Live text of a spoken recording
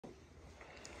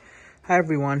Hi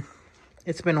everyone,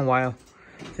 it's been a while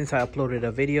since I uploaded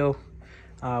a video.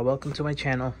 Welcome to my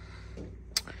channel.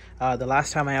 The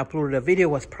last time I uploaded a video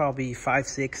was probably 5,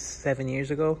 6, 7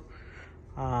 years ago.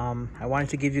 I wanted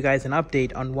to give you guys an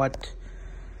update on what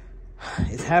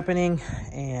is happening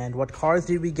and what cars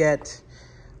did we get,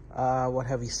 what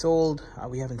have we sold.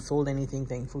 We haven't sold anything,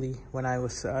 thankfully. When I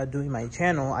was doing my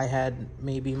channel, I had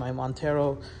maybe my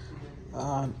Montero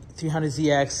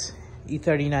 300ZX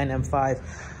E39 M5.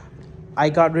 I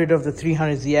got rid of the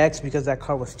 300ZX because that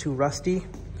car was too rusty.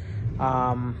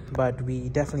 But we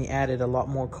definitely added a lot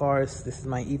more cars. This is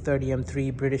my E30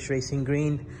 M3 British Racing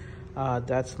Green.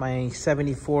 That's my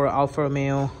 74 Alfa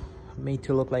Romeo, made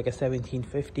to look like a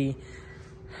 1750.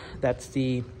 That's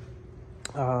the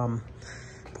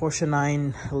Porsche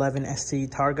 911 SC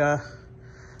Targa.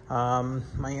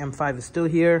 My M5 is still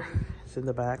here. It's in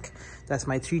the back. That's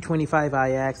my 325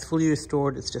 iX, fully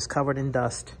restored. It's just covered in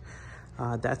dust.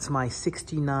 That's my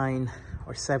 69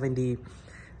 or 70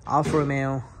 Alfa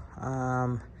Romeo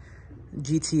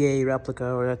GTA replica,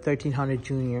 or a 1300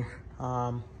 Junior.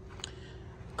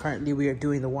 Currently we are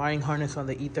doing the wiring harness on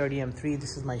the E30 M3.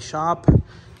 This is my shop.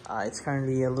 It's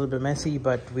currently a little bit messy,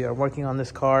 but we are working on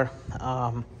this car.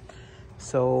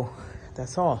 So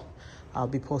that's all. I'll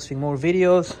be posting more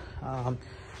videos.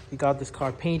 We got this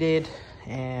car painted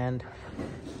and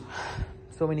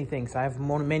so many things. I have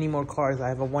many more cars. I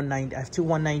have a 190. I have two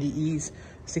 190Es,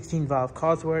 16 valve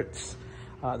Cosworths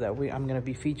that I'm gonna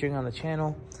be featuring on the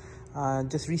channel.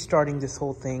 Just restarting this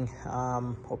whole thing.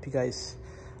 Hope you guys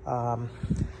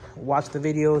watch the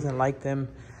videos and like them.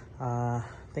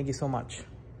 Thank you so much.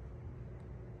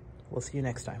 We'll see you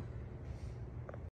next time.